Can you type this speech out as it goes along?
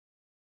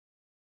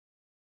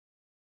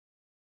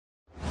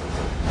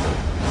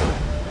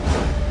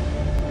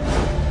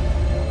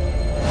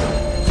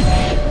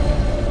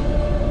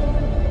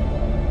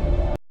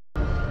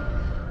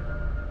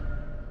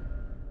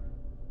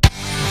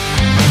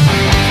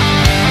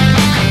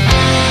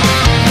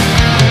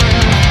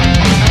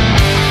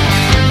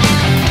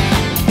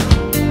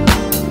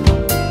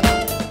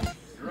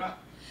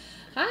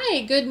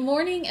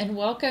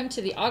welcome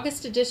to the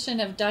August edition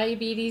of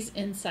Diabetes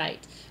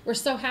INsite. We're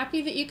so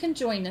happy that you can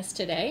join us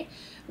today.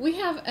 We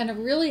have a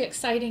really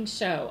exciting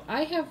show.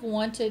 I have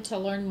wanted to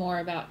learn more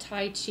about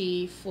Tai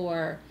Chi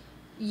for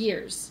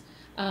years.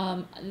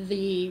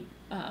 The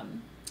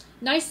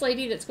nice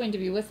lady that's going to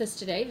be with us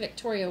today,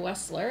 Victoria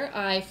Wesseler,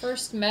 I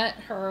first met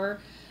her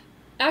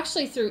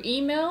actually through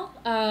email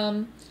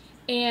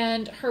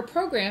and her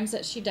programs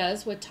that she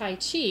does with Tai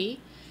Chi.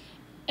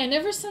 And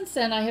ever since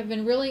then, I have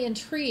been really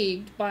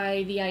intrigued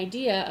by the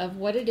idea of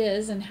what it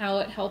is and how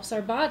it helps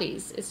our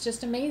bodies. It's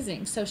just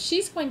amazing. So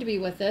she's going to be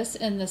with us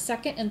in the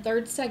second and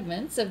third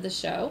segments of the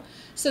show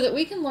so that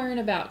we can learn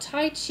about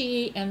Tai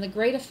Chi and the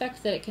great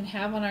effect that it can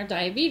have on our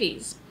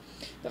diabetes.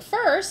 But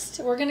first,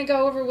 we're going to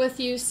go over with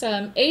you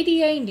some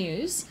ADA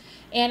news.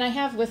 And I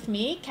have with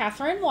me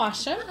Catherine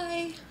Washam.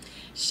 Hi.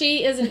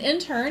 She is an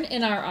intern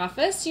in our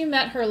office. You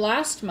met her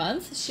last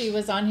month. She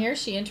was on here.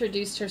 She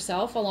introduced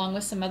herself along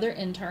with some other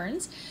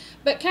interns.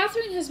 But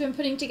Catherine has been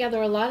putting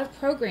together a lot of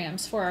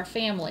programs for our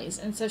families,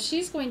 and so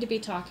she's going to be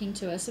talking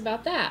to us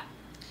about that.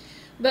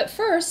 But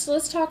first,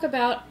 let's talk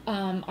about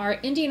our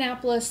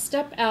Indianapolis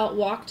Step Out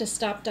Walk to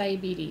Stop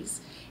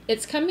Diabetes.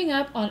 It's coming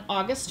up on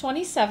August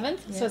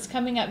 27th, so it's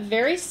coming up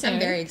very soon. I'm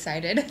very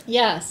excited.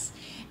 Yes.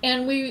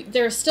 And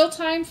there's still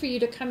time for you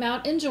to come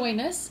out and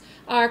join us.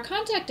 Our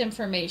contact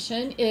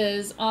information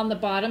is on the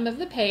bottom of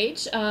the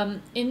page.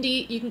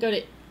 You can go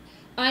to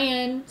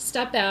IN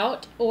Step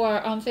Out,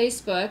 or on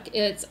Facebook,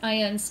 it's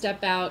IN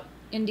Step Out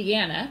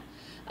Indiana.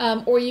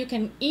 Or you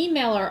can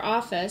email our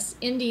office,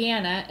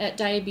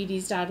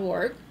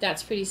 indiana@diabetes.org.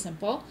 That's pretty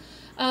simple.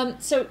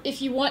 So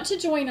if you want to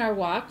join our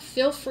walk,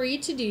 feel free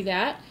to do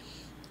that.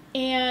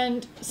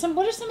 And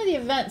what are some of the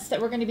events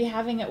that we're going to be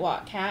having at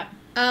Walk, Kat?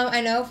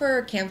 I know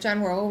for Camp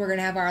John Worrell, we're going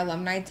to have our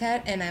alumni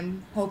tent, and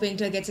I'm hoping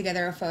to get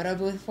together a photo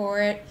booth for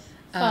it.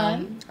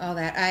 Fun. All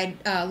that.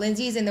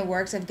 Lindsay's in the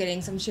works of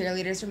getting some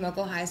cheerleaders from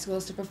local high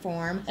schools to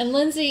perform. And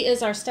Lindsay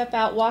is our Step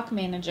Out Walk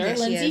manager, Yes,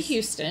 Lindsay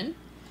Houston.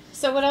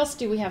 So what else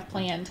do we have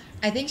planned?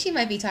 I think she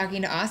might be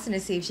talking to Austin to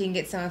see if she can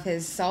get some of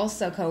his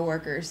salsa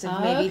co-workers to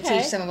maybe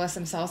teach some of us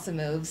some salsa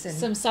moves. And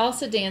some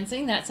salsa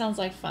dancing. That sounds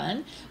like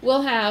fun.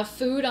 We'll have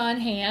food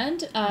on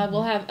hand.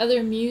 We'll have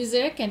other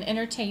music and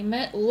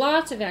entertainment.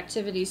 Lots of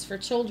activities for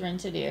children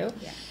to do.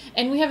 Yeah.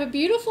 And we have a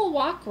beautiful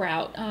walk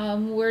route.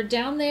 We're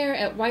down there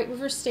at White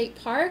River State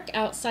Park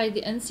outside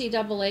the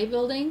NCAA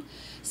building.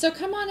 So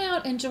come on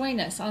out and join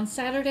us on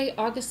Saturday,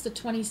 August the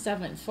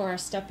 27th for our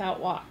Step Out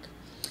Walk.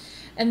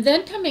 And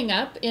then coming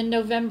up in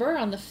November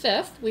on the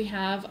 5th, we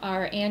have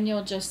our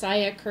annual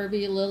Josiah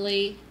Kirby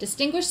Lilly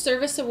Distinguished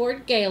Service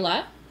Award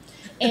Gala.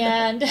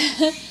 And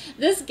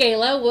this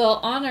gala will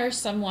honor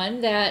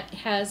someone that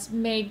has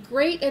made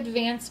great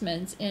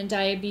advancements in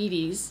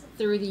diabetes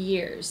through the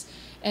years.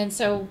 And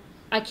so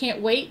I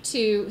can't wait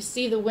to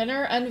see the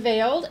winner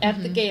unveiled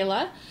at the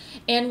gala.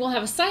 And we'll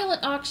have a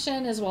silent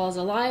auction as well as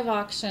a live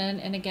auction.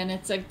 And again,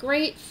 it's a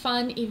great,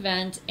 fun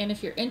event. And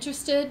if you're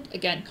interested,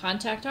 again,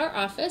 contact our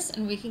office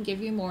and we can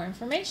give you more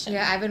information.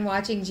 Yeah, I've been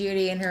watching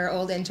Judy and her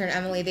old intern,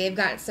 Emily. They've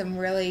got some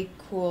really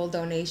cool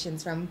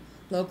donations from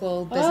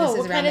local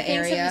businesses around the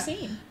area. What kind of things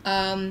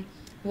have you seen?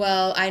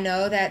 Well, I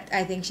know that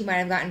I think she might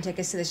have gotten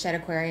tickets to the Shed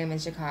Aquarium in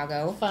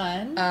Chicago.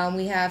 Fun.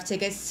 We have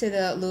tickets to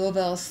the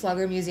Louisville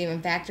Slugger Museum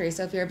and Factory.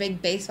 So if you're a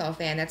big baseball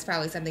fan, that's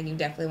probably something you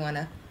definitely want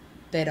to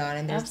bid on.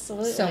 And there's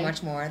so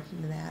much more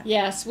than that.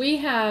 Yes, we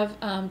have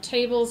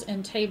tables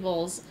and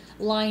tables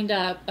lined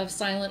up of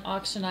silent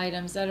auction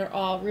items that are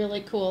all really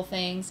cool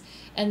things.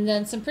 And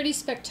then some pretty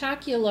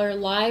spectacular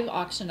live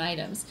auction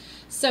items.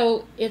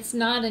 So it's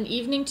not an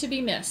evening to be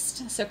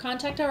missed. So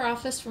contact our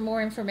office for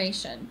more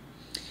information.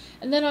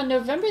 And then on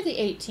November the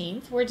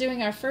 18th, we're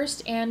doing our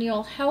first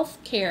annual health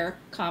care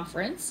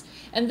conference.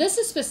 And this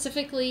is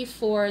specifically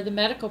for the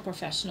medical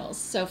professionals.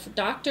 So for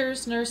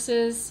doctors,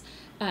 nurses,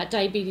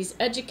 diabetes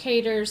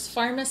educators,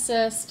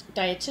 pharmacists,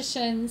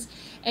 dietitians,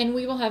 and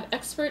we will have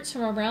experts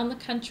from around the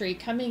country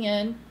coming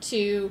in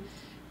to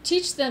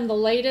teach them the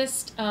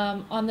latest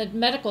on the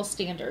medical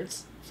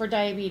standards for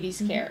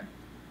diabetes care.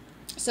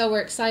 So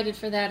we're excited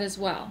for that as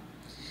well.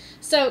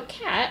 So,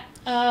 Kat,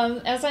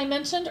 as I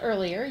mentioned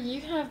earlier,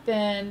 you have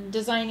been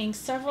designing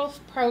several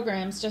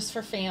programs just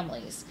for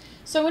families.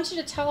 So I want you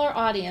to tell our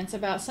audience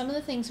about some of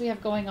the things we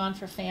have going on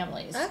for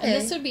families. Okay. And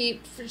this would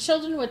be for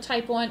children with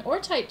type 1 or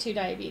type 2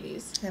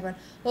 diabetes.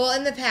 Well,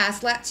 in the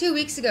past, 2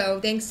 weeks ago,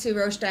 thanks to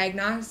Roche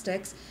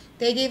Diagnostics,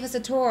 they gave us a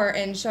tour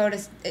and showed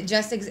us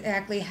just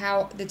exactly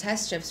how the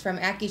test strips from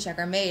AccuCheck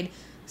are made.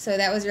 So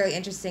that was really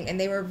interesting, and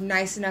they were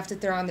nice enough to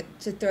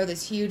throw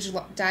this huge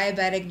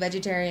diabetic,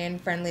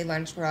 vegetarian-friendly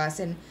lunch for us,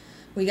 and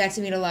we got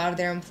to meet a lot of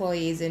their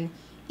employees and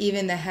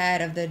even the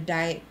head of the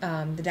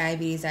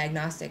diabetes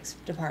diagnostics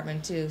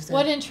department too. So.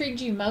 What intrigued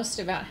you most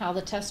about how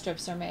the test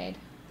strips are made?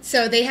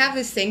 So they have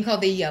this thing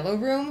called the yellow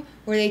room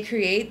where they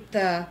create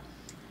the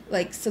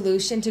like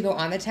solution to go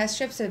on the test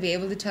strip to be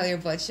able to tell your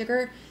blood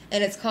sugar,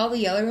 and it's called the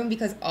yellow room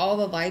because all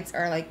the lights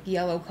are like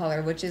yellow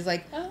color, which is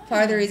like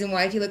part of the reason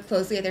why if you look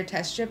closely at their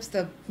test strips,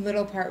 the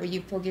little part where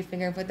you poke your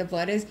finger and put the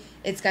blood is,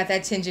 it's got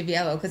that tinge of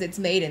yellow because it's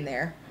made in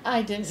there.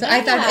 I didn't so know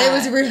I thought that. it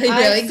was really cool.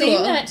 I've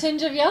seen that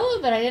tinge of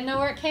yellow, but I didn't know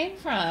where it came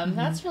from.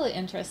 That's really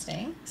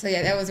interesting. So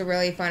yeah, that was a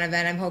really fun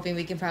event. I'm hoping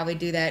we can probably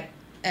do that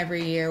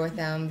every year with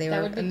them. They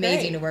were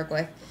amazing to work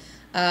with.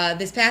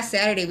 This past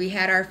Saturday, we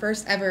had our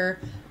first ever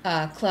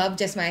club,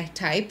 Just My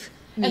Type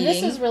meeting. And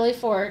this is really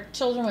for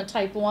children with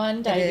type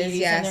 1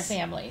 diabetes and their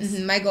families.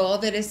 My goal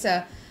of it is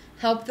to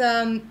help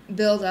them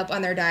build up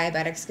on their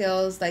diabetic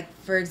skills. Like,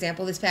 for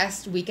example, this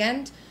past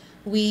weekend,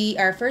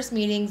 our first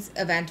meetings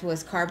event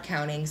was carb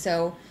counting.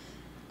 So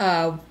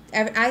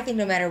I think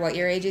no matter what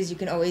your age is, you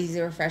can always use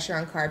a refresher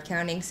on carb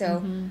counting.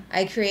 So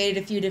I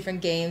created a few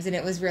different games, and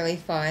it was really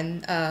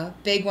fun.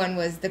 Big one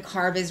was the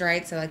carb is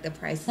right, so like the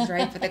price is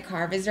right, but the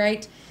carb is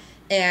right.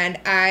 And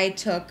I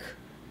took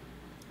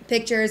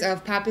pictures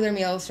of popular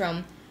meals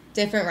from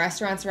different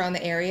restaurants around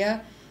the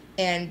area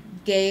and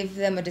gave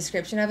them a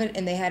description of it,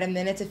 and they had a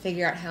minute to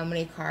figure out how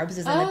many carbs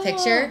is in the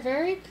picture. Oh,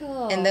 very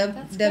cool. And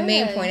the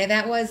main point of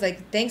that was,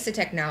 like, thanks to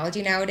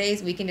technology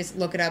nowadays, we can just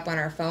look it up on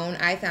our phone.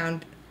 I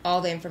found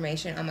all the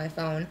information on my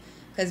phone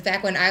because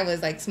back when I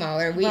was, like,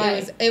 smaller,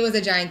 it was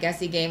a giant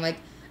guessing game. Like,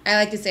 I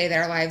like to say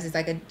that our lives is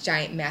like a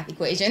giant math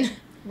equation.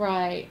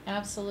 Right,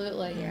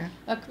 absolutely. Yeah.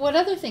 What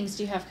other things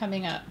do you have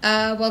coming up?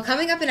 Well,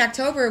 coming up in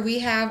October, we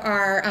have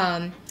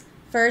our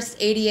first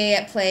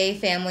ADA at Play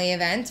family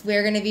event.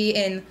 We're going to be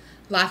in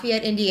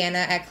Lafayette, Indiana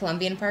at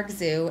Columbian Park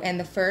Zoo, and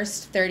the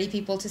first 30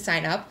 people to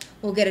sign up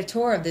will get a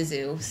tour of the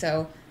zoo.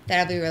 So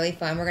that'll be really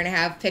fun. We're going to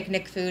have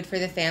picnic food for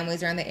the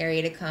families around the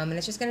area to come, and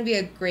it's just going to be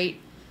a great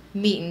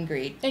meet and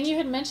greet. And you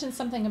had mentioned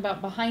something about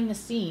behind the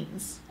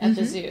scenes at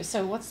the zoo.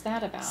 So what's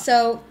that about?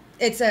 So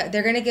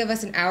they're going to give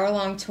us an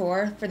hour-long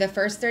tour for the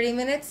first 30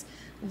 minutes.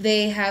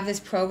 They have this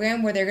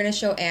program where they're going to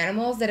show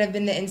animals that have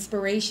been the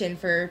inspiration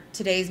for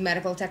today's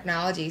medical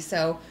technology.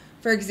 So,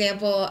 for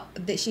example,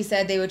 she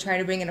said they would try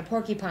to bring in a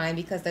porcupine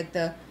because, like,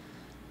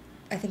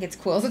 I think it's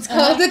quills. It's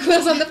called the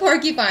quills on the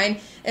porcupine.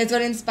 It's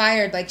what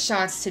inspired, like,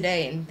 shots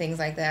today and things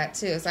like that,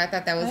 too. So I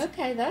thought that was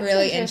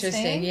really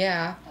interesting.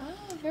 Yeah.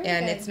 Oh, very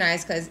and good. It's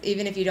nice because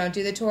even if you don't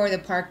do the tour,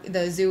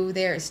 the zoo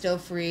there is still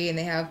free, and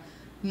they have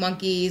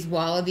monkeys,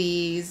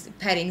 wallabies,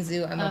 petting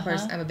zoo. I'm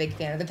a big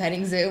fan of the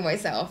petting zoo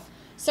myself.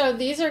 So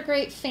these are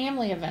great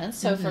family events.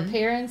 So for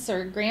parents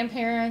or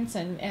grandparents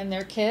and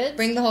their kids.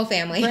 Bring the whole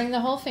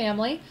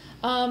family.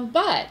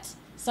 But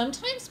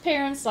sometimes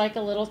parents like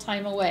a little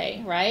time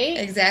away, right?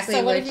 Exactly.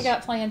 So what have you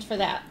got planned for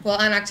that? Well,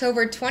 on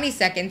October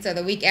 22nd, so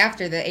the week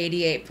after the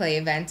 88 Play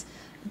event,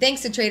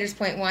 thanks to Traders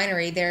Point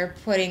Winery, they're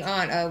putting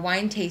on a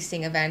wine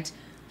tasting event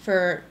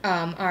for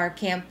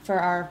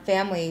our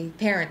family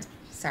parents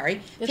of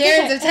type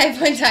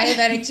 1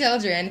 diabetic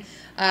children.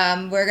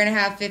 We're going to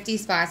have 50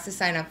 spots to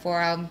sign up for.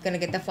 I'm going to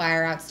get the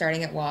flyer out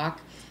starting at Walk,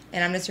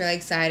 and I'm just really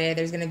excited.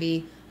 There's going to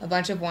be a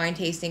bunch of wine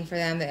tasting for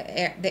them.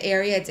 The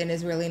area it's in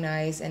is really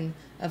nice, and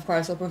of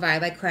course we'll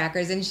provide like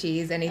crackers and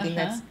cheese, anything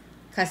that's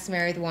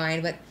customary with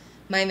wine. But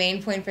my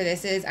main point for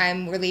this is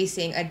I'm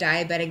releasing a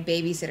diabetic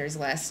babysitters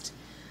list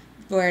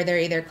where they're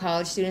either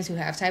college students who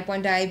have type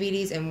 1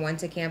 diabetes and want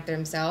to camp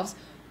themselves,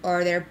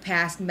 or they're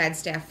past med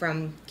staff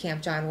from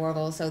Camp John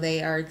Warville, so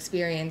they are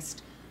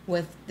experienced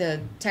with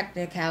the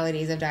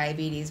technicalities of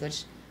diabetes,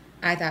 which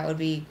I thought would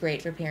be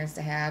great for parents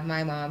to have.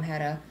 My mom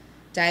had a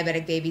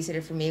diabetic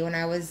babysitter for me when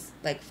I was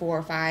like 4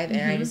 or 5,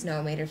 and I just know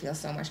it made her feel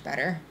so much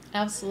better.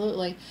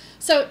 Absolutely.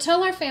 So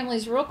tell our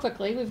families real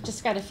quickly, we've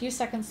just got a few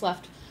seconds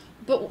left,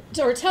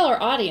 or tell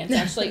our audience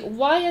actually,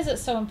 why is it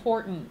so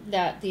important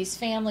that these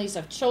families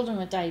of children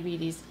with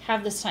diabetes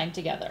have this time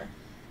together?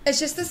 It's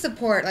just the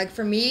support. Like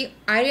for me,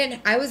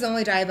 I was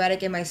only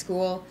diabetic in my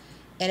school,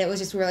 and it was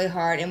just really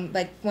hard. And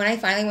like when I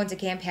finally went to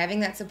camp, having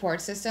that support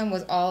system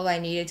was all I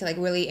needed to like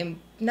really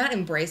not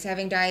embrace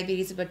having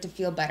diabetes, but to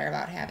feel better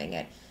about having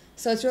it.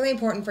 So it's really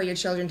important for your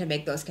children to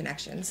make those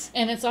connections.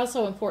 And it's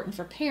also important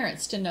for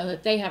parents to know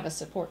that they have a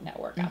support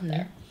network out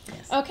there.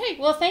 Yes. Okay,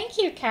 well, thank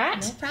you,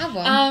 Kat. No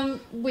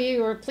problem. We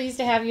were pleased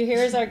to have you here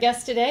as our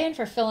guest today and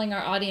for filling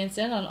our audience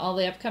in on all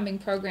the upcoming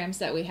programs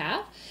that we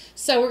have.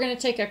 So we're going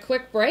to take a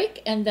quick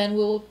break, and then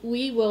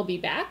we will be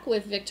back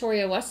with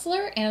Victoria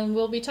Wesseler, and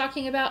we'll be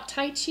talking about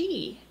Tai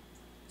Chi.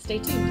 Stay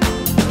tuned.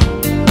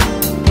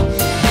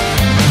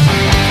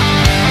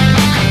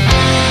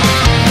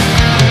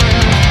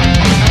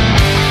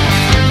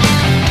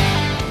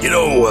 You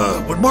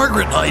know, when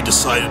Margaret and I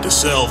decided to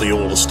sell the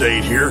old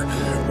estate here,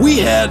 we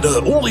had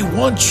only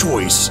one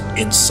choice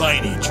in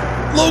signage.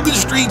 Logan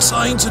Street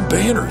signs and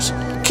banners.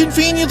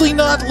 Conveniently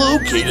not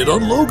located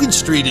on Logan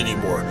Street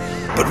anymore,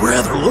 but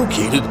rather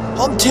located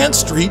on 10th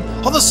Street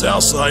on the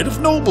south side of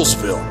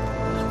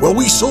Noblesville. Well,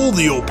 we sold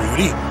the old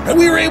beauty, and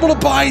we were able to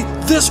buy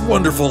this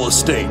wonderful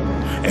estate.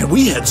 And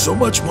we had so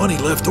much money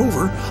left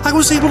over, I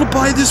was able to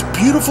buy this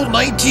beautiful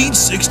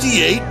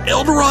 1968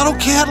 Eldorado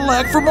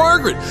Cadillac for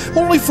Margaret.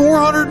 Only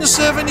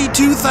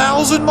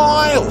 472,000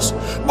 miles.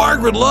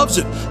 Margaret loves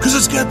it because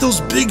it's got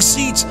those big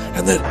seats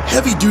and that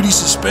heavy-duty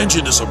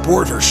suspension to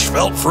support her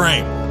svelte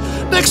frame.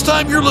 Next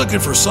time you're looking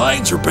for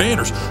signs or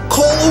banners,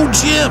 call old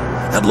Jim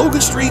at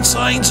Logan Street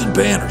Signs and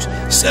Banners,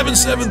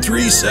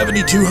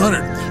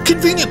 773-7200.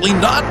 Conveniently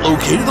not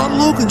located on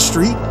Logan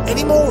Street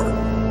anymore.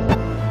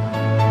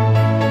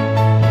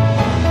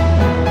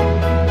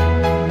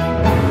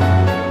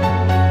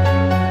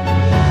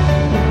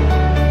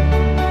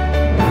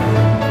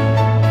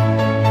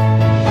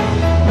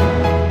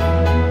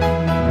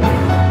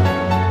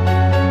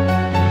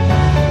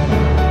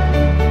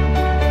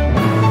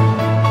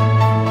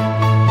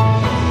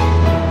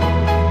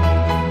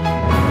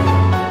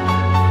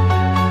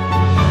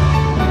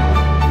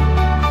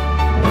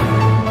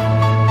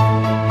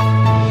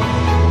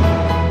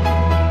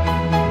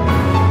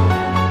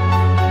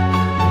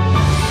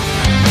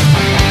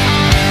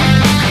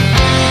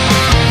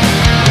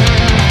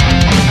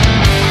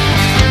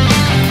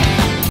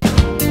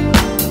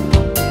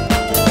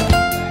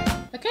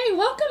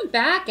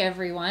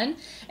 Everyone,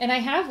 and I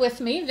have with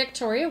me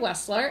Victoria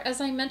Wesseler.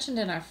 As I mentioned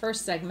in our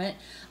first segment,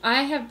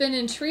 I have been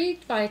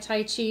intrigued by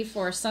Tai Chi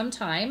for some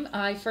time.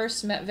 I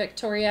first met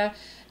Victoria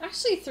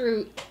actually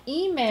through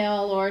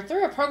email or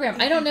through a program.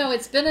 I don't know,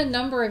 it's been a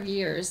number of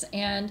years,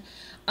 and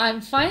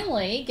I'm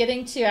finally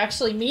getting to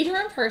actually meet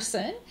her in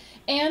person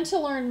and to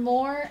learn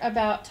more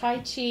about Tai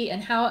Chi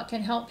and how it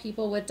can help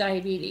people with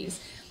diabetes.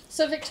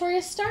 So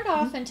Victoria, start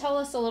off and tell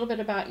us a little bit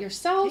about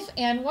yourself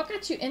and what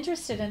got you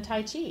interested in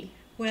Tai Chi.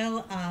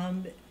 Well,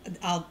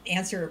 I'll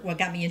answer what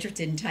got me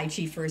interested in Tai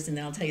Chi first, and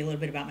then I'll tell you a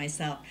little bit about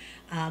myself.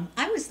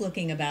 I was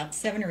looking about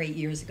 7 or 8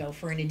 years ago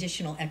for an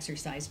additional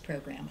exercise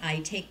program.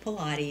 I take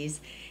Pilates,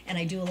 and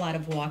I do a lot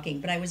of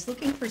walking, but I was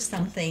looking for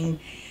something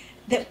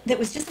that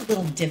was just a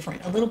little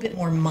different, a little bit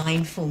more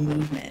mindful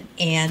movement.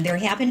 And there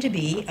happened to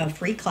be a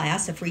free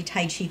class, a free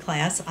Tai Chi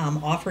class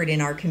offered in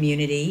our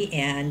community,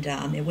 and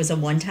it was a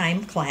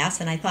one-time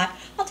class, and I thought,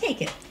 I'll take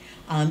it.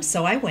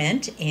 So I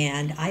went,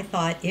 and I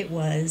thought it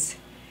was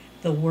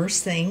the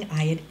worst thing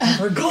I had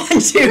ever gone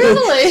to.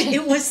 Really?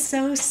 It was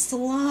so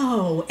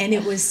slow, and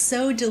it was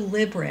so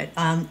deliberate.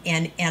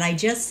 And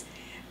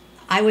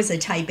I was a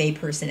type A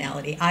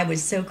personality. I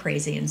was so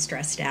crazy and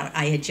stressed out.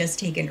 I had just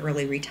taken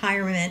early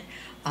retirement.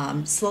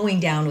 Slowing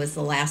down was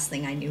the last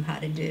thing I knew how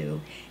to do.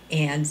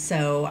 And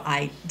so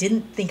I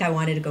didn't think I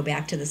wanted to go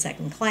back to the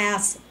second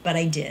class, but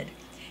I did.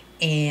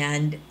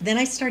 And then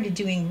I started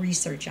doing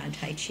research on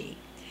Tai Chi.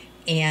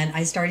 And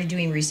I started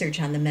doing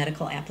research on the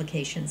medical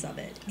applications of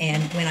it.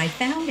 And when I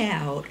found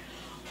out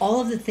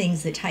all of the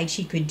things that Tai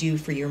Chi could do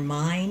for your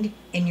mind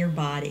and your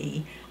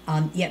body,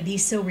 yet be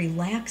so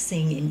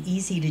relaxing and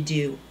easy to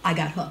do, I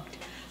got hooked.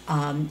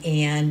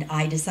 And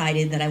I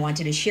decided that I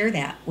wanted to share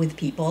that with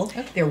people.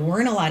 Okay. There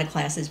weren't a lot of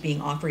classes being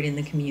offered in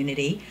the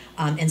community,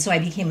 and so I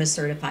became a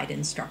certified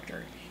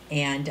instructor.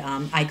 And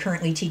I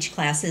currently teach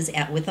classes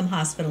at Witham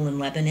Hospital in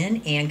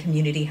Lebanon and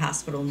Community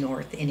Hospital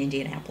North in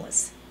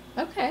Indianapolis.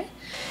 Okay.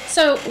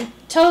 So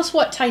tell us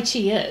what Tai Chi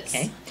is.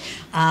 Okay.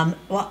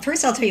 Well,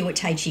 first I'll tell you what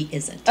Tai Chi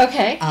isn't.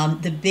 Okay.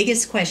 The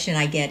biggest question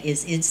I get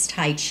is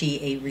Tai Chi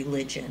a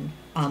religion?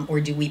 Or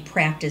do we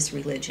practice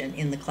religion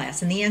in the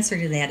class? And the answer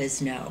to that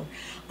is no.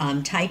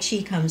 Tai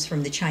Chi comes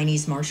from the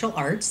Chinese martial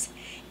arts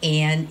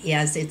and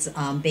has its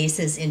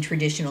basis in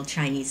traditional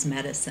Chinese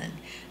medicine.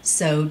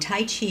 So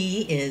Tai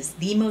Chi is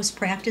the most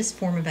practiced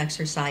form of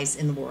exercise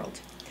in the world.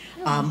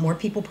 More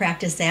people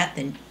practice that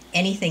than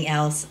anything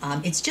else.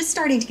 It's just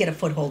starting to get a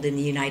foothold in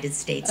the United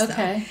States,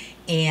 though.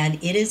 And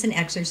it is an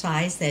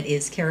exercise that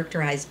is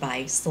characterized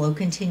by slow,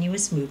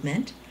 continuous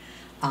movement,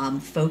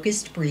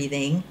 focused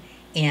breathing,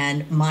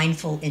 and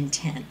mindful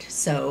intent.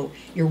 So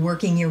you're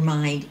working your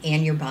mind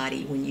and your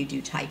body when you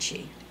do Tai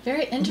Chi.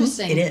 Very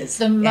interesting. It is.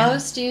 The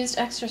most used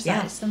exercise.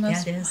 Yeah, the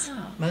most, it is.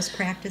 Wow. Most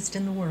practiced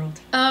in the world.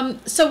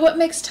 So what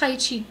makes Tai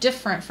Chi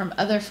different from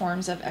other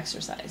forms of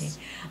exercise?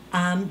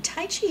 Tai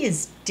Chi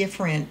is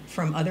different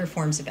from other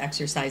forms of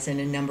exercise in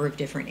a number of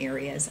different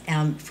areas.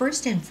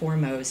 First and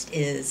foremost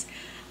is,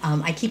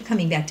 I keep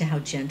coming back to how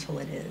gentle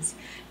it is.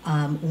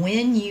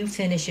 When you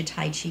finish a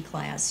Tai Chi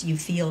class, you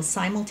feel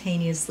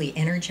simultaneously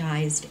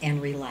energized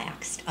and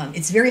relaxed.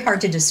 It's very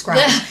hard to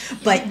describe,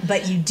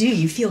 but you do.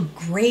 You feel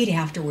great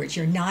afterwards.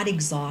 You're not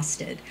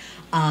exhausted.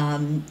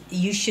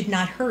 You should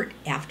not hurt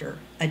after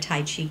a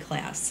Tai Chi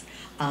class.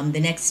 The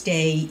next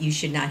day, you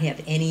should not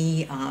have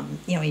any,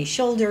 any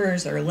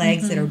shoulders or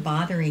legs that are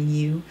bothering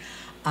you.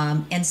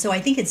 And so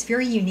I think it's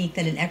very unique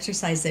that an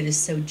exercise that is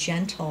so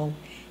gentle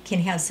can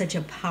have such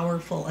a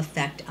powerful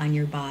effect on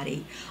your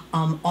body.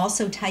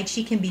 Also, Tai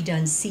Chi can be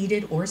done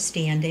seated or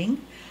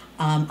standing.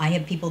 I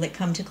have people that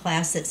come to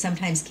class that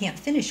sometimes can't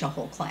finish a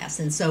whole class,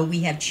 and so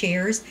we have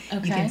chairs.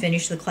 Okay. You can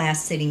finish the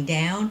class sitting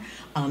down.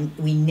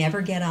 We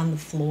never get on the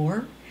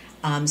floor.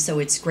 So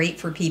it's great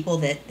for people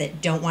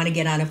that don't want to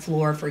get on a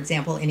floor. For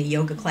example, in a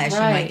yoga class,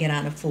 Right. you might get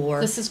on a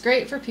floor. This is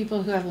great for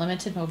people who have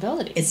limited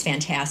mobility. It's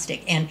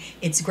fantastic. And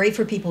it's great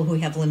for people who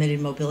have limited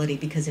mobility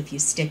because if you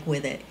stick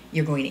with it,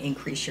 you're going to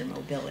increase your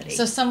mobility.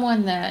 So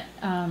someone that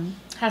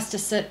has to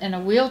sit in a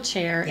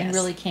wheelchair and Yes.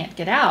 really can't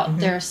get out,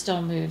 there are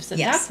still moves that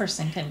Yes. that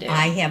person can do.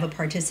 I have a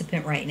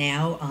participant right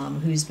now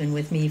who's been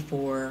with me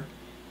for,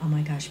 oh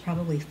my gosh,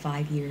 probably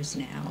 5 years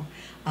now,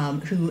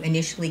 who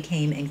initially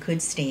came and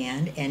could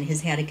stand and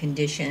has had a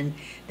condition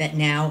that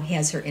now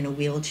has her in a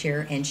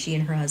wheelchair, and she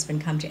and her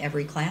husband come to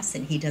every class,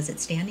 and he does it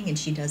standing and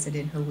she does it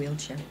in her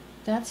wheelchair.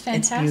 That's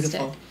fantastic. It's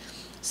beautiful.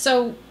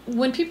 So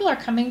when people are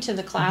coming to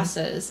the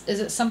classes, is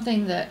it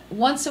something that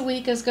once a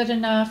week is good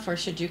enough, or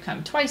should you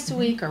come twice a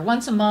week, or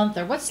once a month,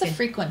 or what's the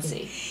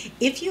frequency?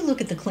 If you look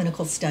at the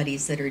clinical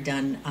studies that are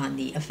done on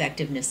the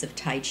effectiveness of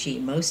Tai Chi,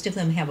 most of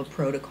them have a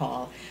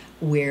protocol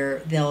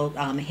where they'll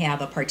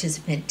have a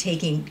participant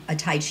taking a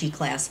Tai Chi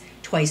class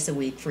twice a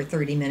week for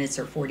 30 minutes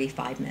or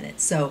 45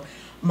 minutes. So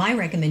my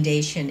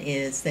recommendation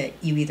is that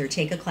you either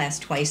take a class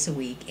twice a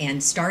week,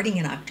 and starting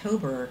in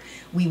October,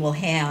 we will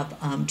have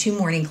 2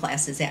 morning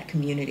classes at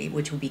Community,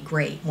 which would be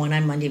great, one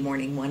on Monday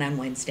morning, one on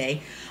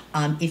Wednesday.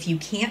 If you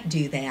can't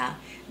do that,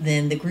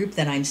 then the group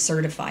that I'm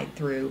certified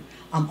through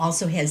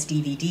also has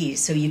DVDs,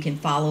 so you can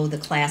follow the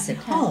class at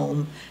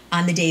home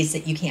on the days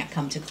that you can't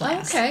come to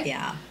class. Okay.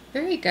 Yeah.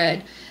 Very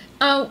good.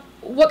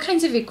 What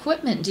kinds of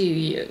equipment do you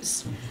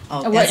use?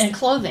 Oh, And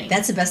clothing?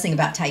 That's the best thing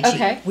about Tai Chi.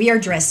 Okay. We are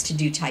dressed to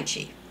do Tai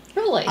Chi.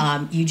 Really?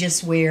 You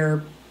just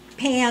wear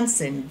pants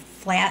and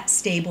flat,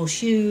 stable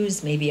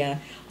shoes, maybe a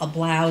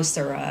blouse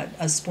or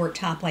a sport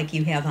top like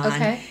you have on.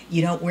 Okay.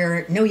 You don't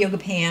wear no yoga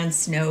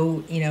pants,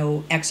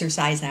 no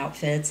exercise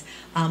outfits,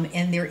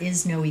 and there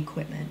is no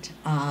equipment.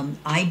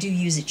 I do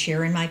use a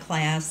chair in my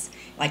class.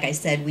 Like I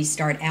said, we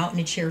start out in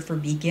a chair for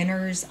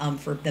beginners.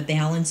 For the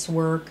balance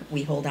work,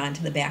 we hold on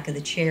to the back of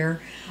the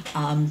chair.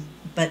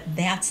 But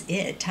that's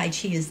it. Tai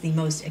Chi is the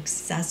most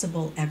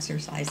accessible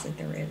exercise that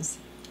there is.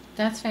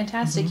 That's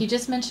fantastic. You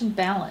just mentioned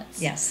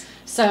balance. Yes.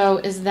 So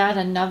is that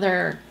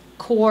another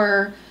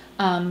core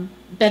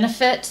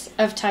benefit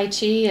of Tai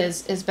Chi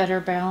is better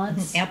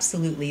balance?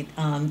 Absolutely.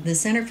 The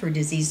Center for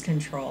Disease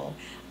Control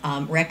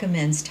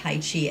recommends Tai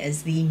Chi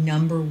as the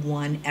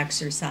 #1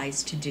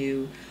 exercise to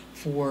do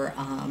for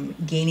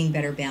gaining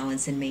better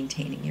balance and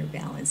maintaining your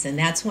balance. And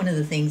that's one of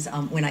the things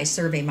when I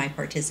survey my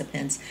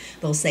participants,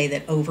 they'll say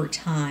that over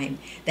time,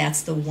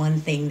 that's the one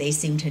thing they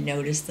seem to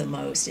notice the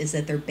most, is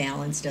that their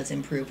balance does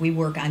improve. We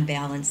work on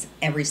balance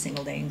every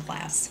single day in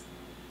class.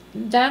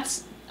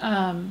 That's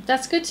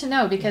good to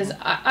know, because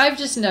I've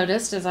just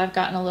noticed as I've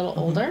gotten a little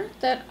older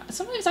that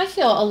sometimes I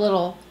feel a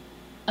little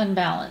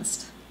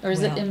unbalanced. Or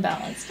is it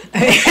imbalanced?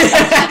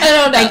 I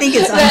don't know. I think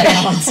it's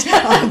unbalanced.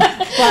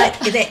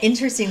 But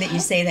interesting that you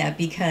say that,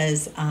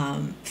 because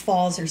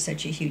falls are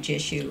such a huge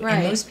issue. Right.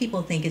 And most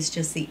people think it's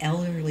just the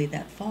elderly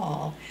that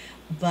fall.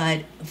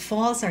 But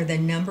falls are the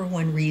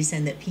 #1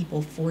 reason that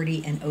people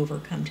 40 and over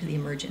come to the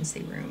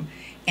emergency room.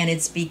 And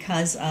it's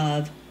because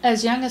of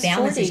as young as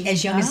balance 40.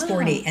 as young as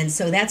 40. And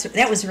so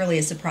that was really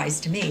a surprise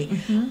to me.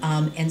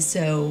 And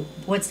so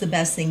what's the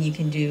best thing you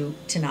can do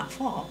to not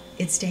fall?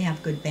 It's to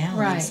have good balance.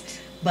 Right.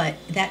 But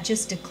that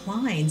just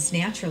declines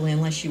naturally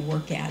unless you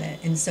work at it.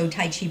 And so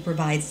Tai Chi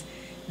provides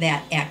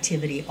that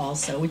activity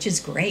also, which is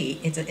great.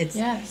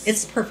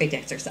 It's perfect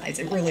exercise.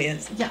 It really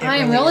is. Yeah, It I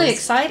am really really is.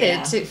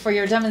 excited Yeah. for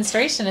your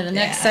demonstration in the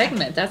next Yeah.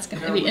 segment. That's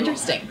going to be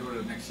interesting. Go to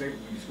the next segment.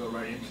 We just go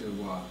right into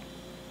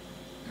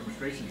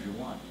demonstrations if you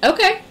want.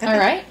 Okay. All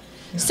right.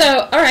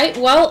 So, all right.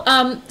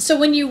 Well, so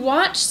when you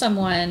watch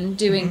someone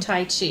doing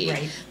Tai Chi,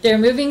 Right. they're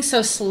moving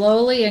so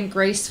slowly and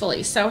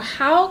gracefully. So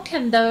how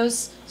can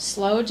those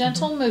slow,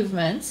 gentle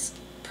movements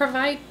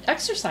provide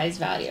exercise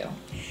value?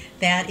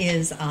 That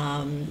is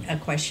a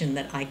question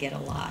that I get a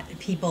lot.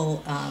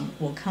 People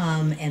will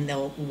come and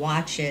they'll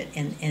watch it,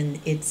 and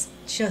it's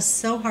just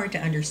so hard to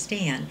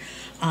understand.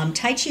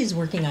 Tai Chi is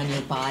working on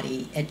your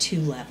body at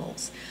 2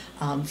 levels.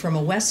 From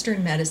a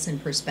Western medicine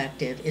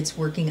perspective, it's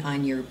working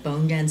on your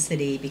bone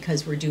density,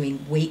 because we're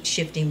doing weight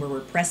shifting where we're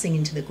pressing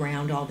into the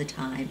ground all the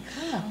time.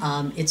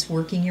 It's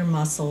working your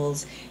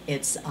muscles.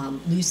 It's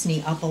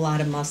loosening up a lot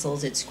of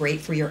muscles. It's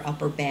great for your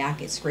upper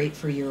back. It's great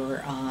for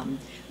your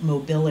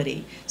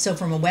mobility. So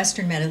from a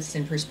Western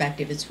medicine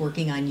perspective, it's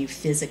working on you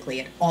physically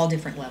at all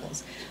different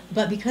levels.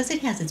 But because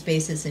it has its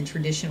basis in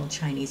traditional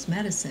Chinese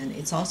medicine,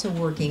 it's also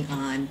working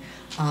on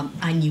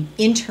you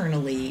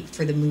internally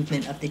for the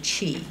movement of the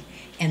qi.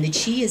 And the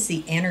qi is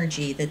the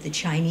energy that the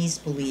Chinese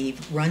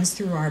believe runs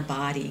through our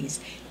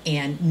bodies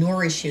and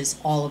nourishes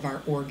all of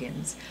our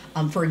organs.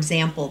 For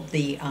example,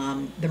 the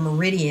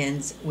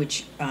meridians,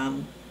 which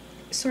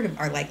sort of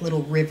are like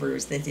little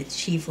rivers that the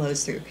qi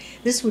flows through.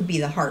 This would be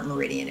the heart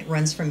meridian. It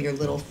runs from your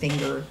little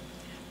finger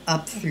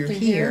up through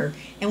here.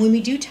 And when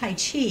we do Tai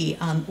Chi,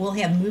 we'll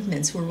have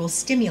movements where we'll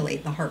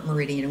stimulate the heart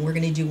meridian, and we're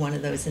going to do one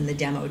of those in the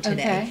demo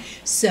today.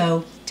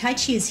 So Tai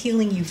Chi is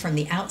healing you from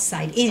the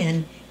outside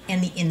in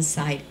and the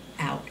inside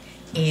out.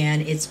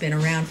 and it's been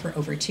around for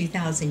over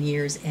 2,000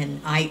 years,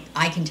 and I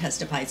can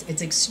testify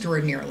it's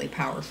extraordinarily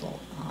powerful.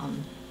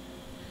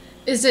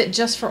 Is it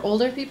just for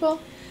older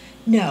people?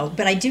 No,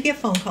 but I do get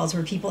phone calls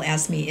where people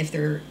ask me if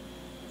they're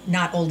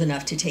not old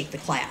enough to take the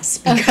class,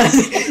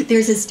 because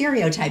there's a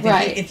stereotype.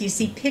 Right. If you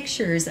see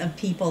pictures of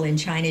people in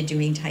China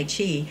doing Tai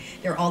Chi,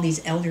 there are all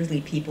these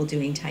elderly people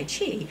doing Tai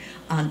Chi.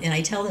 And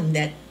I tell them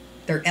that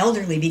they're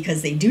elderly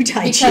because they do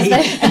Tai Chi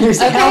and they're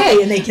so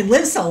healthy and they can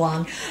live so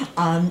long.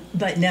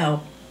 But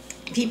no,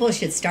 people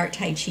should start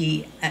Tai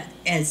Chi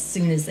as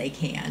soon as they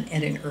can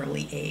at an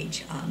early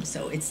age.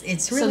 So it's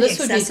really this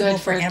would be accessible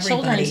good for everybody.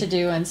 children to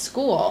do in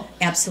school.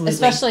 Absolutely.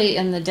 Especially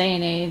in the day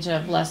and age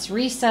of less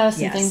recess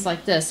and Yes. things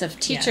like this. If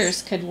teachers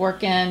Yes. could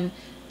work in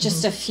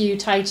just a few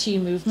Tai Chi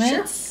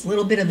movements. Sure. A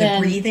little bit of the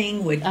then-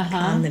 breathing would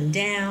calm them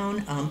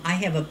down. I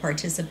have a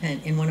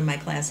participant in one of my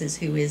classes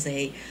who is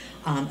a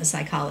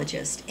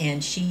psychologist,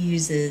 and she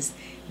uses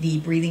the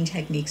breathing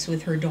techniques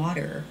with her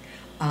daughter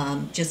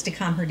just to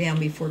calm her down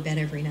before bed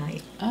every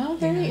night. Oh,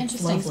 very Yeah, it's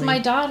interesting. So lovely. my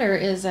daughter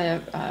is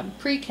a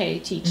pre-K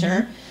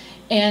teacher,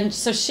 and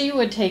so she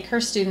would take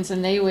her students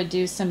and they would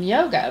do some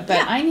yoga. But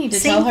Yeah, I need to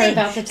same tell her thing.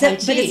 about the Tai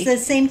Chi. But it's the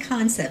same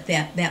concept,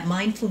 that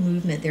mindful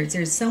movement.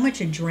 There's so much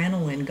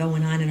adrenaline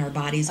going on in our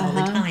bodies all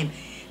the time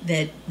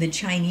that the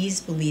Chinese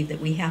believe that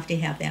we have to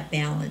have that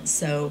balance.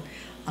 So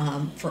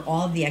for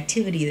all of the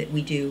activity that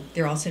we do,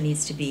 there also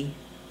needs to be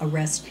a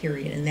rest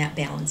period, and that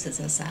balances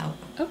us out.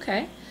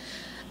 Okay.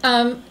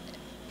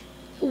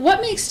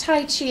 What makes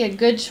Tai Chi a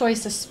good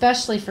choice,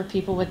 especially for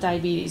people with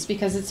diabetes?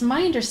 Because it's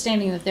my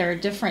understanding that there are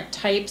different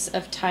types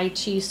of Tai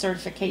Chi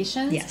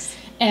certifications. Yes.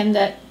 And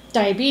that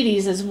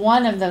diabetes is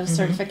one of those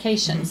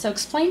certifications. So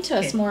explain to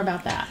us Okay. more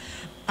about that.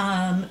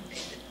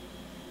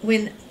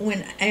 When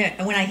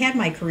I had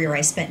my career,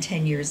 I spent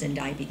 10 years in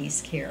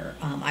diabetes care.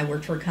 I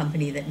worked for a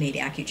company that made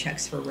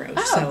AccuChecks for Roche.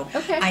 Oh,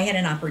 okay. I had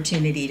an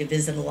opportunity to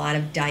visit a lot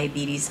of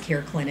diabetes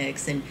care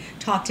clinics and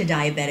talk to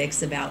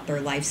diabetics about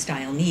their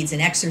lifestyle needs.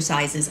 And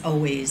exercise is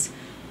always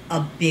a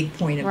big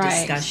point of Right.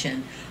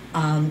 discussion.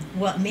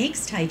 What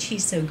makes Tai Chi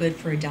so good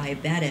for a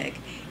diabetic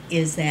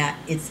is that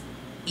it's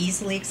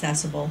easily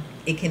accessible.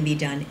 It can be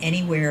done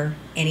anywhere,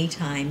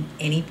 anytime,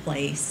 any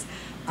place.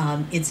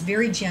 It's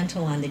very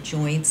gentle on the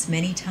joints.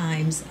 Many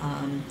times,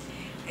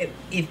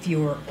 if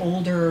you're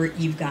older,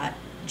 you've got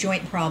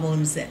joint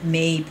problems that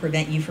may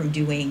prevent you from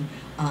doing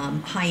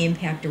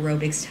high-impact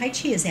aerobics. Tai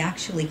Chi is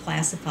actually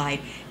classified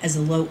as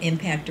a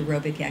low-impact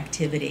aerobic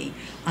activity.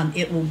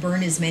 It will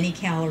burn as many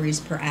calories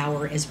per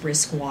hour as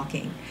brisk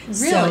walking.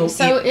 Really?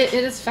 So it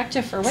is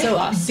effective for weight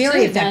loss.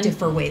 Very too, then. effective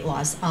for weight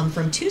loss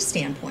from two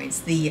standpoints: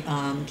 the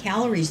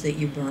calories that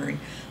you burn,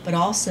 but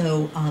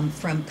also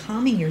from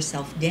calming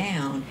yourself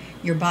down.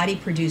 Your body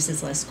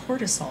produces less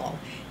cortisol,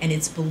 and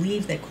it's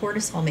believed that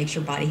cortisol makes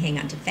your body hang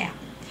on to fat.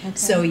 Okay.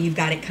 So you've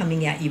got it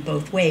coming at you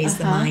both ways,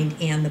 the mind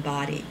and the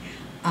body.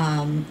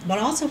 But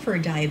also for a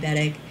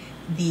diabetic,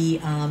 the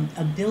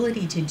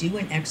ability to do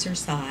an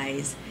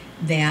exercise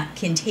that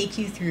can take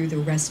you through the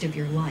rest of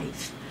your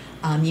life.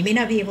 You may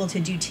not be able to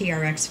do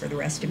TRX for the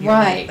rest of your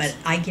Right. life,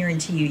 but I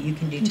guarantee you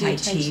can do Tai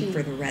Tai Chi Chi.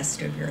 for the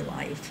rest of your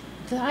life.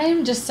 I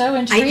am just so you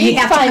intrigued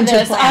have to by come to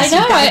this. class. I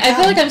know. You've gotta I feel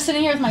come. like I'm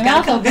sitting here with my You've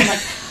gotta mouth come. open.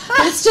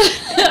 Like, it's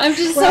just, I'm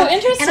just so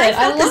interested. And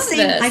I love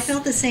this. I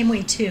felt the same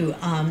way too.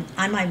 On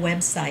my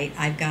website,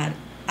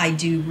 I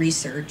do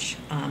research,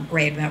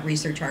 write about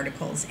research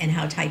articles and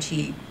how Tai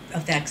Chi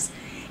affects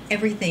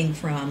everything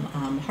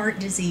from heart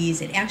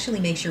disease. It actually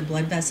makes your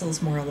blood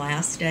vessels more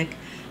elastic,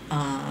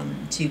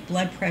 to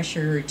blood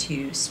pressure,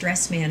 to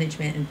stress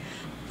management. And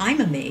I'm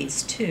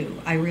amazed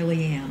too. I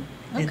really am.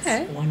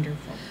 Okay. It's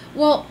wonderful.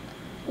 Well,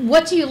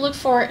 what do you look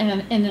for in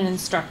an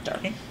instructor?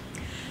 Okay.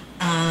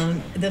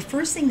 The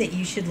first thing that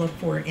you should look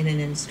for in an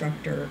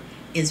instructor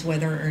is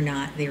whether or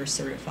not they're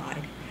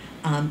certified.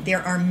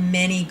 There are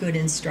many good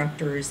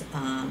instructors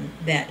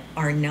that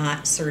are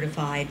not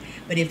certified,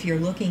 but if you're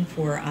looking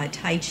for a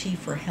Tai Chi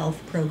for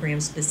Health program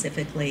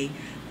specifically,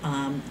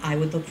 I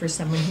would look for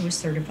someone who is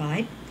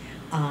certified.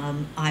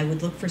 I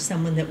would look for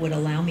someone that would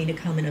allow me to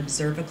come and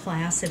observe a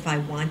class if I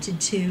wanted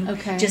to,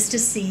 Okay. just to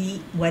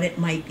see what it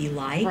might be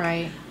like.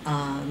 Right.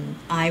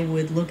 I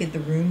would look at the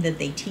room that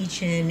they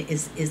teach in.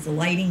 Is the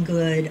lighting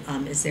good?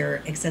 Is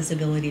there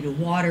accessibility to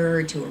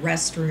water, to a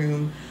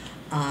restroom?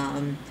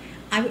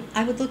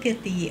 I would look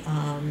at the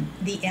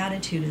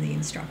attitude of the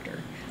instructor.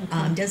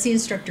 Okay. Does the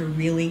instructor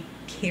really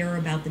care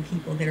about the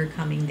people that are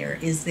coming there?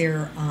 Is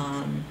there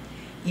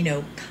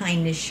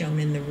kindness shown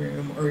in the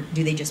room, or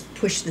do they just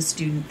push the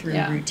student through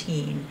Yeah.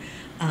 routine?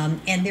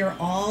 And they're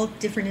all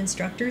different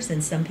instructors,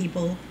 and some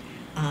people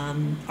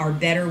are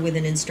better with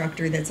an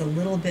instructor that's a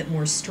little bit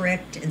more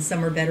strict, and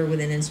some are better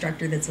with an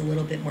instructor that's a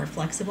little bit more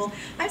flexible.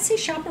 I'd say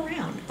shop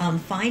around.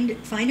 Find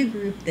a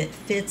group that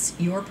fits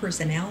your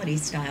personality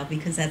style,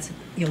 because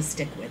you'll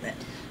stick with it.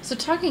 So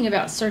talking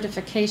about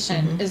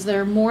certification, is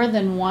there more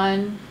than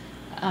one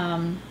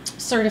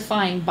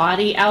certifying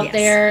body out Yes.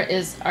 there?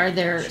 Are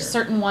there Sure.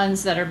 certain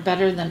ones that are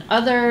better than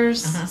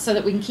others, Uh-huh. so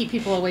that we can keep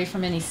people away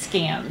from any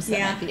scams that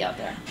Yeah. might be out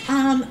there?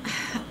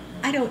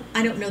 I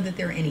don't know that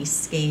there are any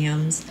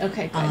scams.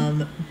 Okay,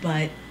 good.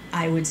 But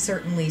I would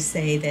certainly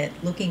say that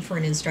looking for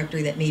an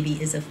instructor that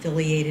maybe is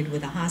affiliated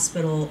with a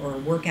hospital or a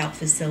workout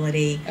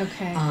facility,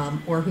 Okay.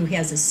 Or who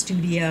has a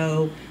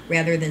studio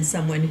rather than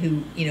someone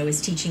who is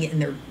teaching it in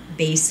their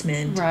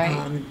basement.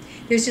 Right.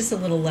 There's just a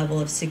little level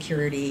of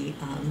security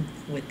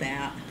with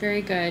that.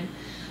 Very good.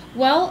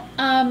 Well,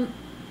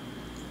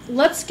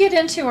 let's get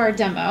into our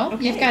demo.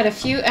 Okay. You've got a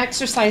few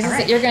exercises All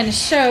right. that you're going to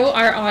show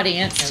our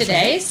audience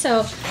today.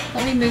 So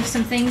let me move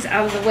some things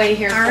out of the way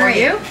here for right.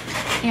 you.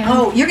 And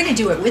Oh, you're going to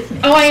do it with me.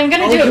 Oh, I am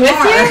going to do it you with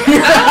are.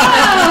 you?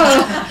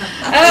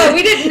 Oh,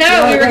 we didn't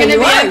know we were going to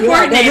be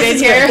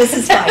uncoordinated here. This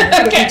is fine. It's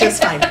Okay.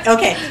 just fine.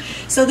 Okay.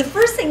 So the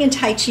first thing in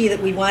Tai Chi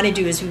that we want to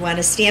do is we want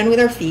to stand with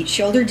our feet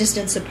shoulder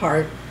distance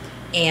apart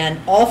and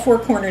all four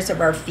corners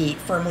of our feet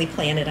firmly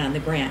planted on the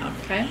ground.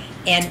 Okay.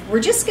 And we're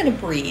just going to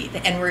breathe.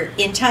 And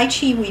in Tai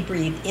Chi, we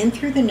breathe in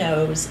through the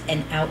nose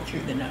and out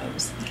through the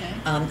nose. Okay.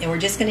 And we're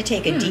just going to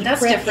take a deep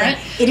That's breath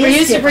different. in. We're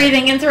used to different.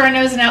 breathing in through our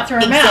nose and out through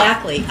our mouth.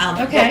 Exactly.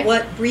 Okay. But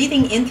what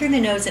breathing in through the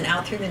nose and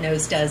out through the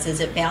nose does is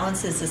it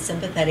balances the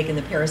sympathetic and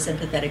the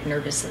parasympathetic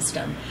nervous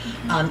system.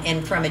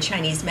 And from a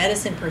Chinese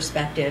medicine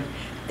perspective,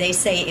 they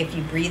say if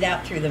you breathe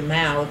out through the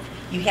mouth,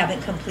 you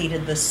haven't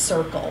completed the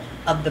circle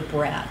of the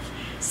breath.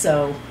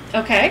 So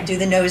Okay. do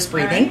the nose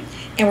breathing. All right.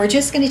 And we're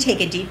just going to take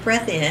a deep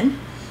breath in,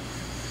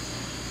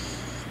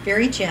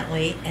 very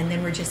gently, and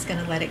then we're just going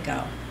to let it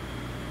go.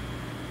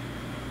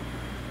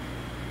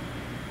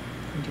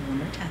 And do one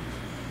more time.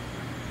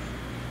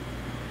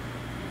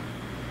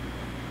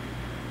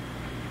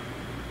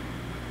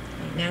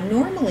 Now,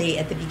 normally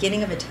at the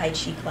beginning of a Tai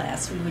Chi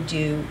class, we would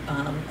do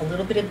a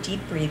little bit of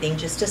deep breathing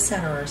just to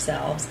center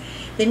ourselves.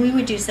 Then we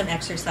would do some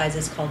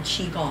exercises called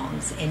Qi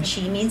Gongs, and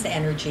Qi means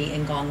energy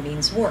and Gong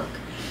means work.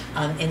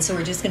 And so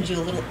we're just going to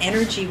do a little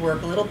energy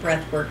work, a little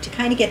breath work to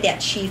kind of get that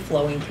Qi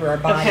flowing through our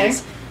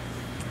bodies. Okay.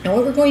 And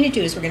what we're going to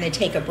do is we're going to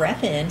take a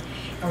breath in,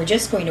 and we're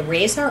just going to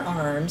raise our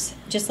arms,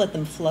 just let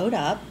them float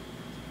up.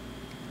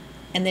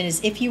 And then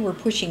as if you were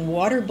pushing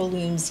water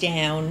balloons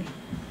down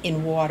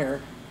in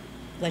water,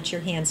 let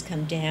your hands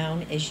come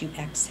down as you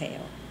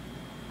exhale.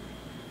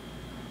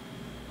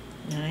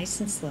 Nice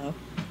and slow.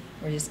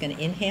 We're just going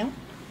to inhale.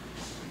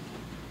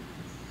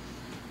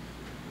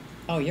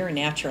 Oh, you're a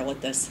natural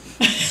at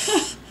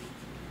this.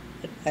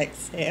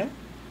 Exhale.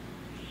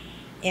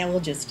 And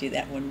we'll just do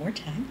that one more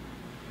time.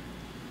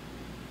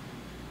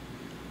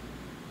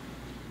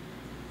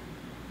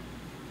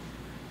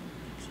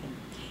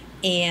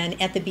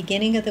 And at the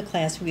beginning of the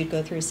class, we would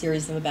go through a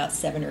series of about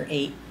 7 or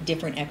 8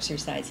 different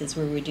exercises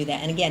where we would do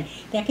that. And again,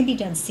 that can be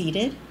done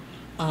seated.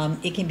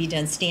 It can be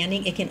done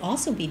standing. It can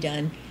also be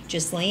done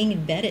just laying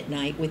in bed at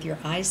night with your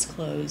eyes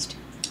closed,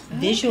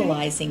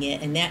 visualizing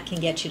it, and that can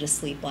get you to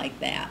sleep like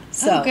that.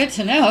 So good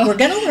to know. We're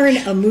going to learn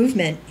a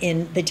movement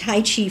in the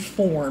Tai Chi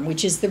form,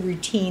 which is the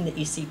routine that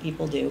you see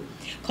people do,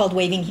 called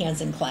waving hands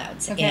in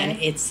clouds. Okay.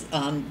 And it's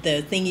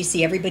the thing you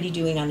see everybody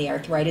doing on the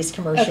arthritis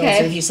commercials,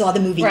 Okay. or if you saw the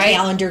movie Right.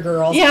 Calendar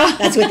Girls, Yeah.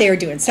 that's what they were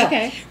doing. So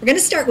Okay. we're going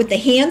to start with the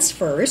hands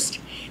first,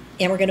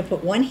 and we're going to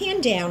put one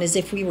hand down as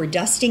if we were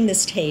dusting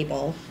this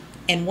table,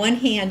 and one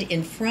hand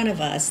in front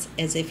of us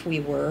as if we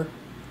were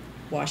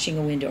washing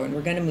a window. And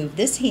we're going to move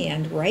this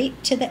hand right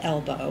to the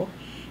elbow,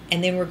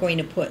 and then we're going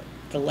to put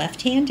the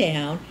left hand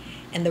down,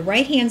 and the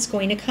right hand's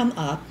going to come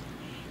up,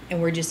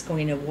 and we're just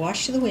going to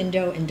wash the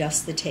window and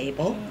dust the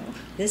table.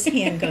 This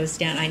hand goes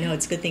down. I know,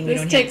 it's a good thing we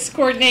This don't takes have...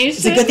 coordination.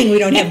 It's a good thing we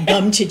don't have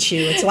gum to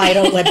chew. It's why I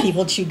don't let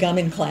people chew gum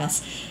in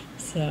class.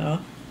 So...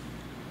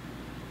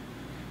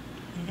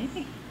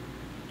 okay.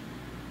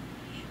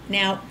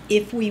 Now,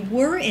 if we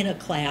were in a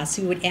class,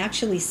 we would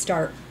actually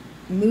start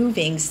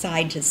moving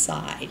side to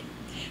side.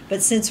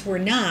 But since we're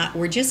not,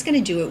 we're just going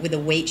to do it with a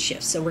weight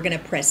shift. So we're going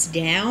to press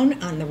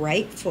down on the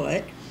right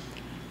foot,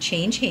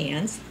 change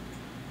hands,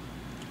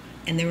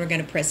 and then we're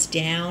going to press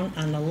down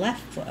on the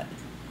left foot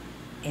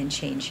and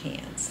change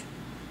hands.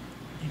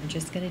 And we're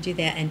just going to do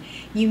that. And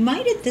you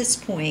might at this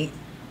point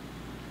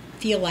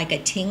feel like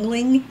a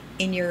tingling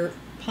in your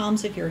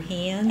palms of your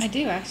hands. I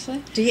do, actually.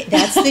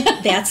 That's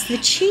the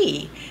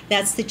chi.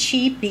 That's the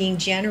chi being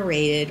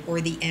generated,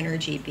 or the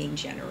energy being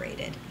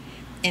generated.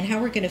 And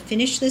how we're going to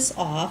finish this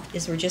off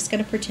is we're just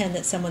going to pretend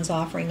that someone's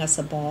offering us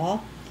a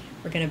ball.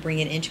 We're going to bring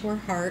it into our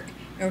heart,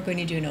 and we're going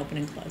to do an open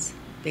and close.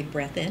 Big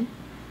breath in,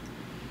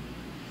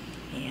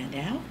 and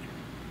out,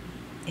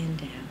 and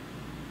down.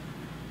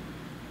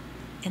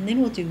 And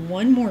then we'll do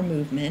one more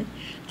movement.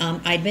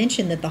 I'd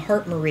mentioned that the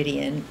heart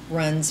meridian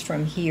runs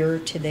from here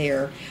to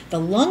there. The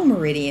lung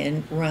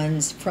meridian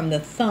runs from the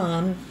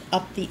thumb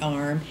up the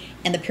arm,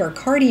 and the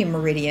pericardium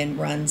meridian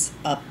runs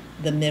up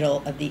the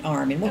middle of the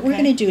arm. And what we're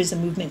going to do is a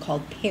movement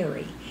called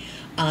Peri.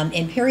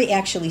 And Peri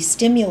actually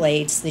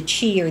stimulates the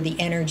chi, or the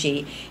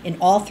energy, in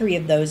all 3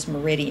 of those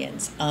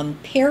meridians.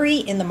 Peri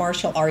in the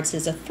martial arts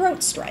is a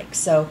throat strike.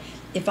 So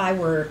if I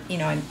were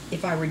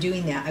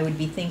doing that, I would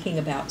be thinking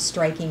about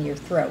striking your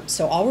throat.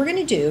 So all we're going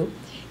to do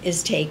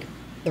is take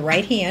the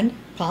right hand,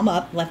 palm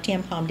up, left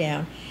hand palm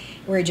down.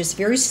 We're just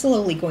very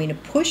slowly going to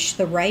push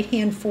the right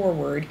hand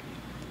forward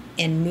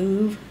and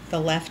move the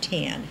left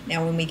hand.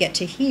 Now when we get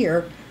to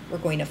here, we're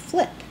going to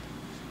flip.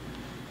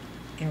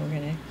 And we're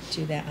going to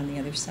do that on the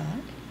other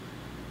side.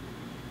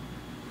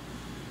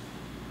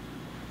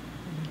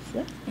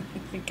 Flip. I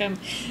think I'm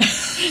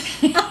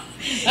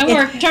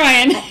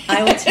trying.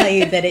 I will tell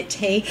you that it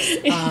takes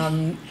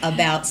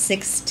about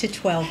 6 to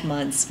 12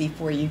 months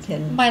before you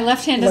can. My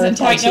left hand doesn't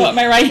quite know what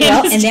my right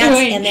hand is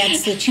doing. And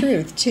that's the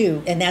truth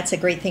too. And that's a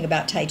great thing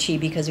about Tai Chi,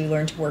 because we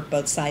learn to work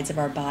both sides of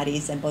our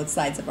bodies and both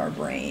sides of our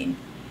brain.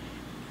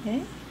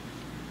 Okay.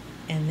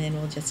 And then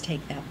we'll just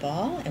take that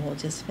ball and we'll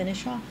just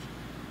finish off.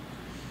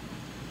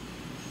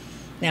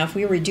 Now, if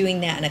we were doing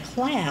that in a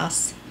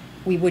class,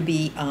 we would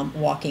be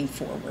walking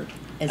forward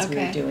as we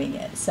were doing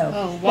it.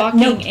 So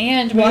walking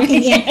and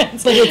moving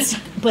hands.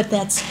 But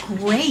that's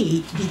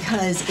great,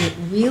 because it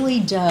really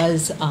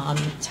does.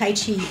 Tai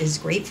Chi is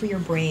great for your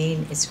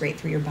brain. It's great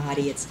for your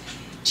body. It's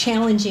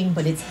challenging,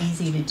 but it's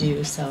easy to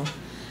do. So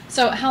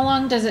how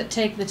long does it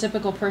take the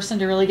typical person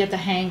to really get the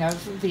hang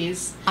of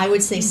these? I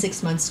would say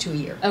 6 months to a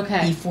year.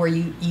 Okay. Before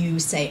you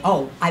say,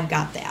 oh, I've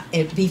got that.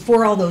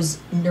 Before all those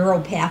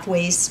neural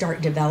pathways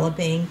start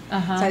developing. So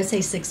I would say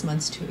 6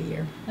 months to a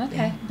year.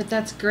 Okay. Yeah. But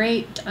that's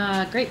great.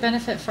 Great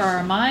benefit for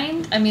our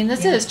mind. I mean,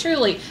 this is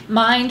truly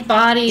mind,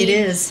 body, it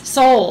is.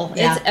 Soul.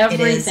 Yeah, it's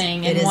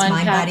everything in one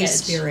mind, package. body,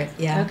 spirit.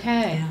 Yeah.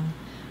 Okay. Yeah.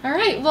 All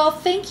right. Well,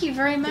 thank you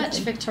very much,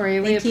 Good.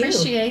 Victoria. Thank We you.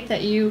 appreciate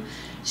that you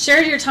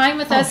shared your time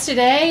with us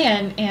today,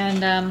 and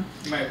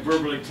You might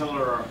verbally tell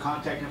her our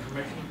contact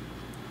information.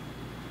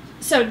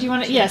 so do you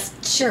want to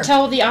Sure.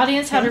 tell the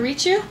audience how to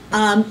reach you?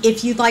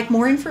 If you'd like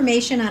more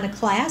information on a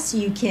class,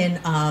 you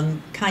can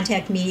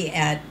contact me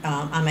at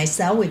on my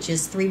cell, which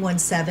is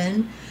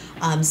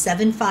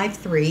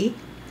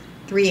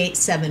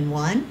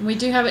 317-753-3871. We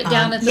do have it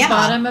down at the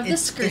bottom of the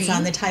screen. It's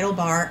on the title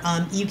bar.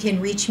 You can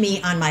reach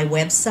me on my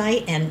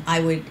website, and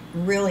I would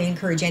really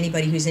encourage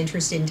anybody who's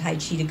interested in Tai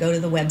Chi to go to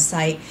the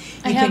website.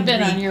 I have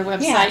been on your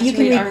website. Yeah, you to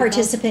can read articles.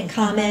 participant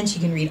comments.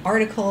 You can read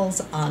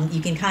articles. You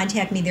can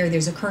contact me there.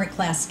 There's a current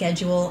class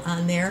schedule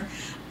on there.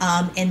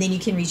 And then you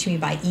can reach me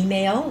by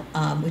email,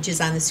 which is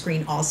on the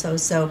screen also.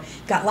 So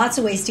got lots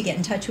of ways to get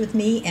in touch with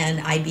me,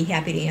 and I'd be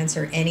happy to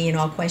answer any and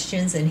all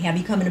questions and have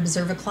you come and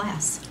observe a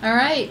class. All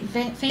right,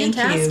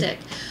 fantastic.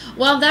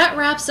 Well, that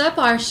wraps up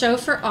our show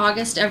for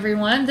August,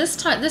 everyone.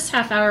 This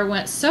half hour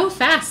went so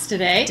fast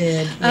today. It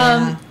did,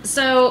 yeah.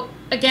 So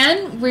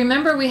again,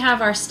 remember we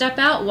have our Step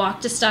Out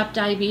Walk to Stop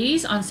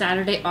Diabetes on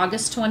Saturday,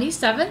 August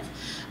 27th.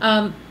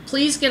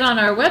 Please get on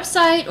our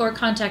website or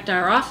contact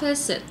our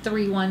office at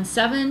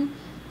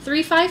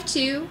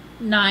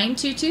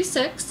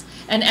 317-352-9226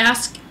 and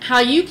ask how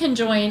you can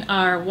join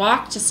our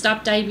Walk to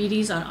Stop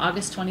Diabetes on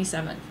August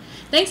 27th.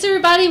 Thanks,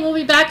 everybody. We'll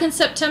be back in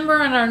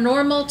September on our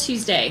normal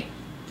Tuesday,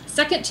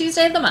 second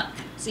Tuesday of the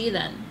month. See you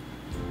then.